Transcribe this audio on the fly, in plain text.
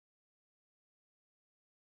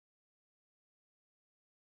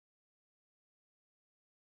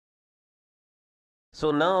So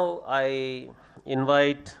now I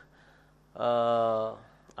invite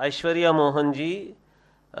Aishwarya Mohanji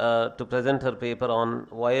to present her paper on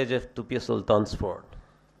Voyage of Tipu Sultan's Fort.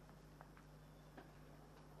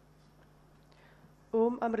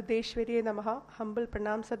 Om Amriteshwarya Namaha, humble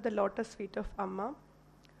pranams at the lotus feet of Amma.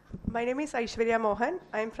 My name is Aishwarya Mohan.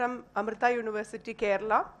 I am from Amrita University,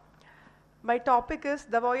 Kerala. My topic is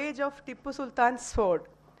the voyage of Tipu Sultan's Fort,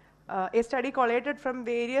 a study collated from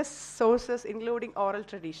various sources including oral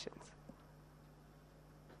traditions.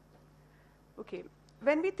 Okay,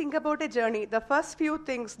 when we think about a journey, the first few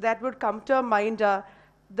things that would come to our mind are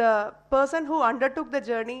the person who undertook the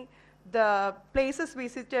journey, the places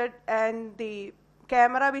visited, and the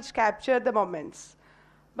camera which captured the moments.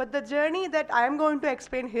 But the journey that I am going to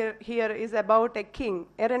explain here is about a king,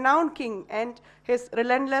 a renowned king, and his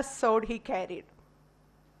relentless sword he carried.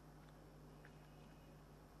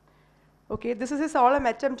 Okay, this is a solemn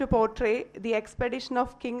attempt to portray the expedition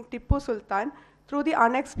of King Tipu Sultan through the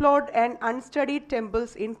unexplored and unstudied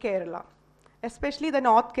temples in Kerala, especially the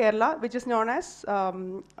North Kerala, which was known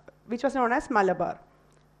as Malabar.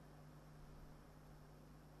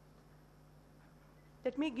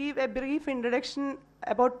 Let me give a brief introduction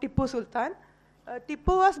about Tipu Sultan.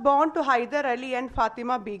 Tipu was born to Hyder Ali and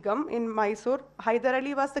Fatima Begum in Mysore. Hyder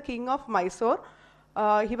Ali was the king of Mysore.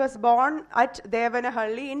 He was born at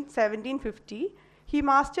Devanahalli in 1750. He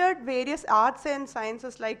mastered various arts and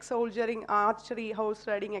sciences like soldiering, archery, horse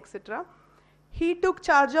riding, etc. He took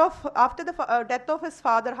charge of, after the death of his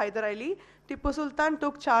father Hyder Ali, Tipu Sultan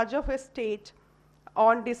took charge of his state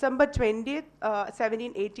on December 20th,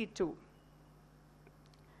 1782.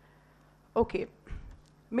 Okay.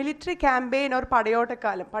 Military campaign or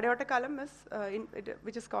Padayotakalam. Padayotakalam is,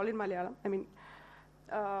 which is called in Malayalam.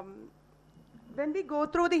 When we go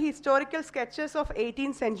through the historical sketches of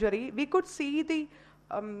 18th century, we could see the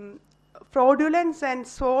fraudulence and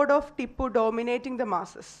sword of Tipu dominating the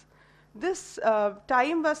masses. This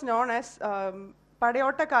time was known as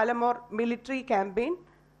Padayotakalam or military campaign.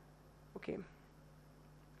 Okay.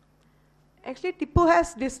 Actually, Tipu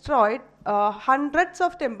has destroyed hundreds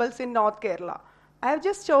of temples in North Kerala. I have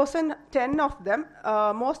just chosen 10 of them.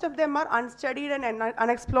 Most of them are unstudied and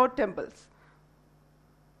unexplored temples.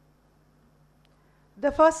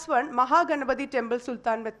 The first one, Mahaganapati Temple,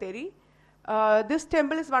 Sultan Batteri. This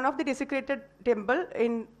temple is one of the desecrated temple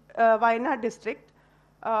in Wayanad district.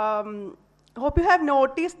 Hope you have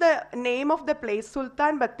noticed the name of the place,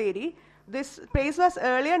 Sultan Batteri. This place was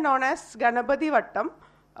earlier known as Ganapati Vattam.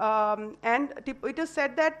 And it is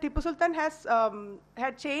said that Tipu Sultan has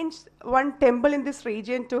had changed one temple in this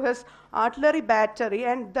region to his artillery battery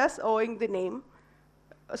and thus owing the name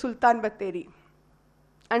Sultan Batteri.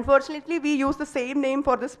 Unfortunately, we use the same name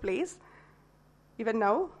for this place, even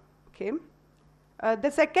now. Okay. The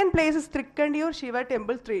second place is Trikkandiur Shiva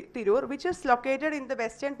Temple, Tirur, which is located in the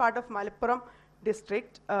western part of Malappuram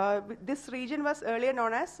district. This region was earlier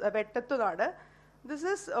known as Vettattunadu. This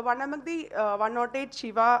is one among the 108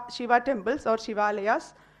 Shiva temples or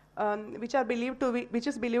Shivalayas, which is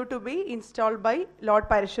believed to be installed by Lord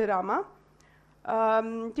Parashurama.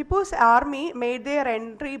 Tipu's army made their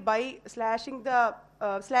entry by slashing down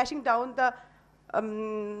the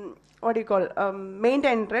main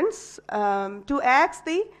entrance to axe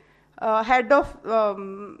the head of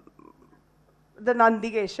the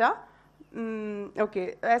Nandigesha.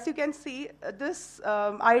 Okay, as you can see, this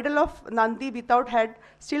idol of Nandi without head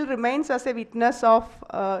still remains as a witness of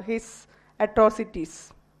his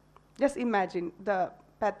atrocities. Just imagine the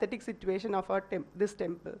pathetic situation of this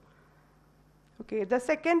temple. Okay, the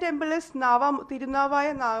second temple is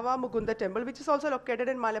Tirunavaya Nava Mukunda temple, which is also located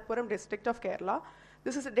in Malappuram district of Kerala.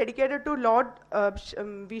 This is dedicated to Lord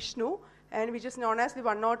Vishnu, and which is known as the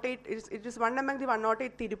 108. It is one among the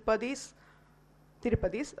 108 Tirupadis.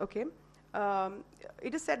 Okay.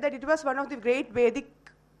 It is said that it was one of the great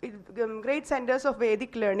centers of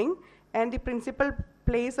Vedic learning and the principal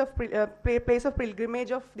place of pilgrimage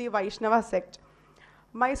of the Vaishnava sect.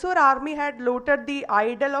 Mysore army had looted the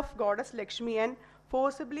idol of goddess Lakshmi and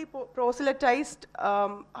forcibly proselytized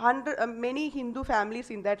many Hindu families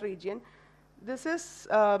in that region. This is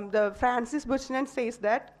the Francis Buchanan says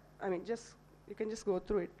that. You can just go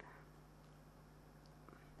through it.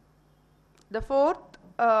 The fourth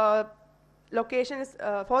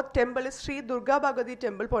fourth temple is Sri Durga Bhagavati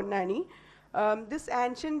Temple, Ponnani. This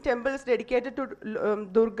ancient temple is dedicated to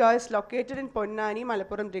Durga, is located in Ponnani,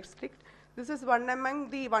 Malappuram district. This is one among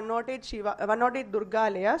the 108 Durga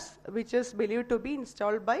Alayas, which is believed to be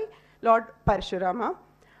installed by Lord Parashurama.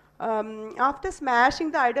 After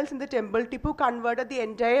smashing the idols in the temple, Tipu converted the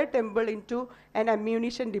entire temple into an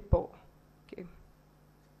ammunition depot. Okay.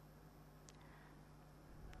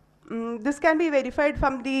 This can be verified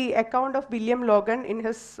from the account of William Logan in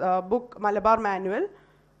his book Malabar Manual.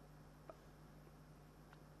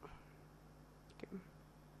 Okay.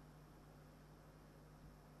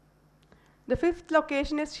 The fifth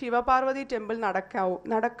location is Shiva Parvati Temple,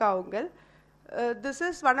 Nadakkaungal. This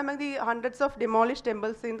is one among the hundreds of demolished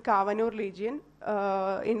temples in Kavanur region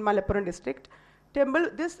in Malappuram district. The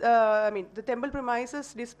temple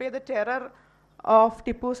premises display the terror of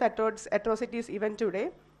Tipu's atrocities even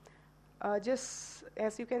today. Just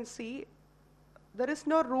as you can see, there is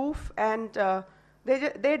no roof, and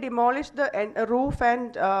they demolished the roof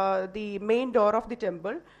and the main door of the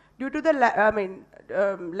temple. Due to the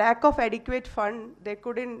lack of adequate fund, they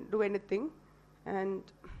couldn't do anything. And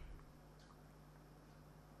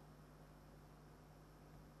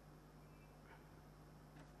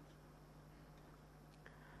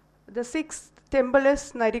the sixth temple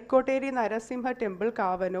is Narikoteri Narasimha Temple,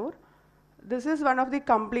 Kavanur. This is one of the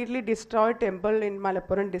completely destroyed temple in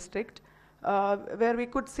Malappuram district, where we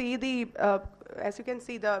could see the, as you can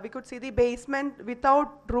see, we could see the basement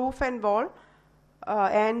without roof and wall,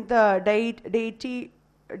 and the deity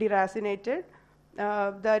deracinated.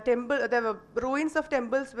 The ruins of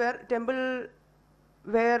temples were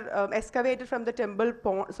excavated from the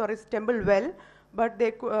temple well, but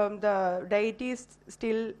the deity is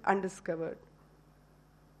still undiscovered.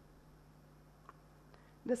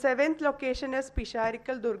 The seventh location is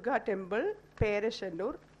Pisharikal Durga Temple,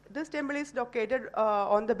 Pereshannur. This temple is located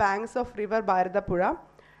on the banks of river Bharatapuzha.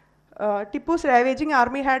 Tipu's ravaging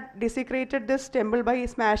army had desecrated this temple by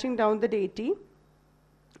smashing down the deity,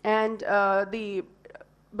 and the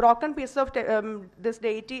broken piece of this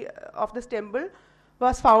deity of this temple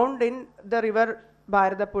was found in the river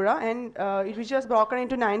Bharatapuzha, and which was broken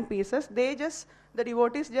into 9 pieces. The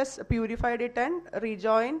devotees just purified it and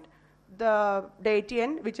rejoined the deity,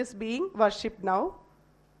 which is being worshipped now.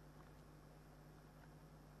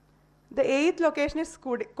 The 8th location is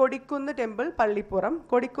Kodikkunnu Temple, Pallipuram.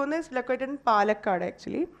 Kodikkunnu is located in Palakkad,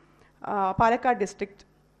 actually, Palakkad district.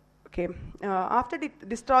 Okay. After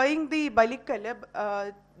destroying the Balikalla,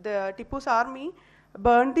 the Tipu's army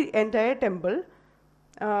burned the entire temple.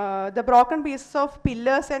 The broken pieces of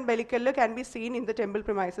pillars and Balikalla can be seen in the temple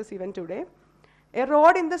premises even today. A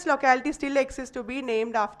road in this locality still exists to be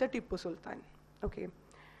named after Tipu Sultan. Okay.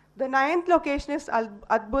 The 9th location is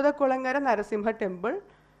Adbudha Kulangara Narasimha Temple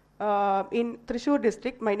in Thrissur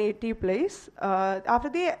district, my native place. After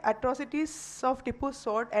the atrocities of Tipu's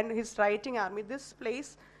sword and his rioting army, this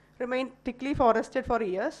place remained thickly forested for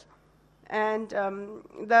years. And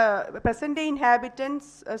the present day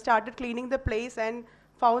inhabitants started cleaning the place and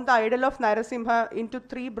found the idol of Narasimha into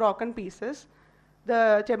 3 broken pieces.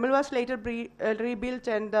 The temple was later rebuilt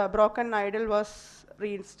and the broken idol was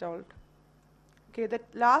reinstalled. Okay, the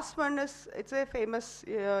last one it's a famous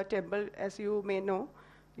temple, as you may know.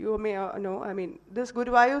 This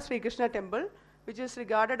Guruvayur Sri Krishna temple, which is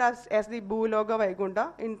regarded as the Bhuloga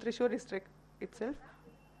Vaikunta in Thrissur district itself.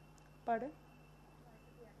 Pardon?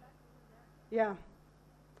 Yeah.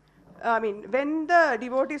 When the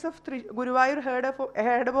devotees of Guruvayur heard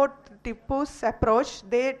about Tipu's approach,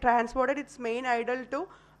 they transported its main idol to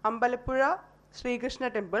Ambalappuzha Sri Krishna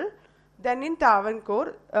temple. Then in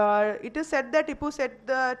Travancore, it is said that Tipu set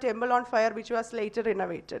the temple on fire, which was later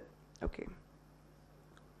renovated. Okay.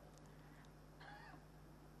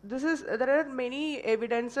 There are many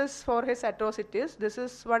evidences for his atrocities. This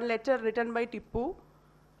is one letter written by Tipu.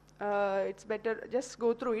 It's better, just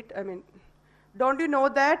go through it. Don't you know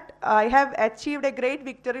that I have achieved a great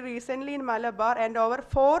victory recently in Malabar, and over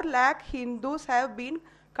 4 lakh Hindus have been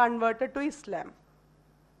converted to Islam.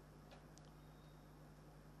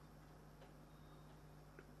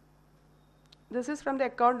 This is from the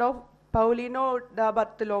account of Paulino da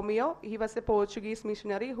Bartolomeo. He was a Portuguese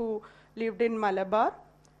missionary who lived in Malabar.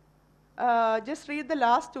 Just read the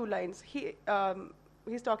last 2 lines.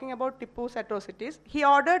 He's talking about Tipu's atrocities. He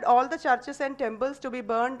ordered all the churches and temples to be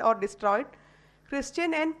burned or destroyed.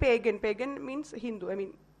 Christian and pagan. Pagan means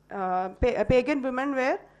Hindu. Pagan women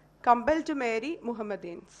were compelled to marry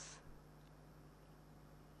Muhammadans.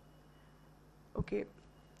 Okay.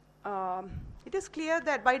 It is clear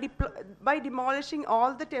that by demolishing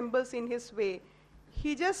all the temples in his way,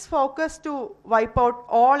 he just focused to wipe out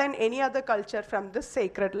all and any other culture from this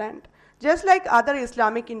sacred land, just like other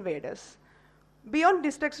Islamic invaders. Beyond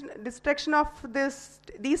destruction of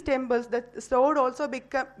these temples, the sword also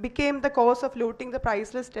became the cause of looting the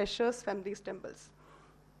priceless treasures from these temples.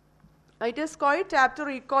 It is quite apt to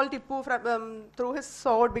recall Tipu through his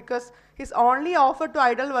sword, because his only offer to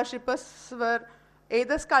idol worshippers were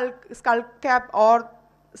either skull cap or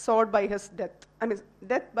sword by his death.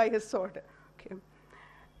 Death by his sword. Okay.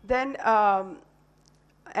 Then,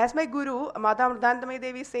 as my guru, Mata Amritanandamayi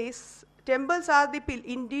Devi says, temples are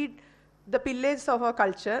indeed the pillars of our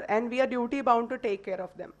culture, and we are duty bound to take care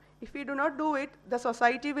of them. If we do not do it, the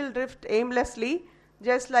society will drift aimlessly,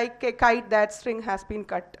 just like a kite that string has been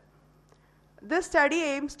cut. This study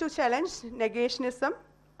aims to challenge negationism,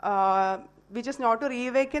 which is not to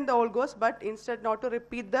reawaken the old ghosts, but instead not to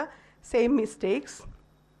repeat the same mistakes.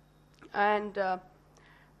 And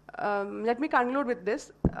let me conclude with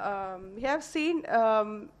this. We have seen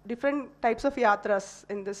different types of yatras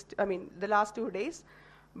in this, the last 2 days.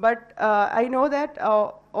 But I know that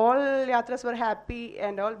all yatras were happy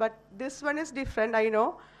and all, but this one is different, I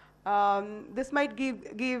know. This might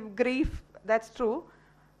give grief, that's true.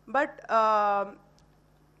 But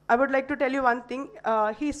I would like to tell you one thing.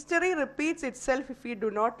 History repeats itself if we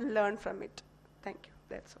do not learn from it. Thank you.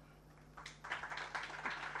 That's all.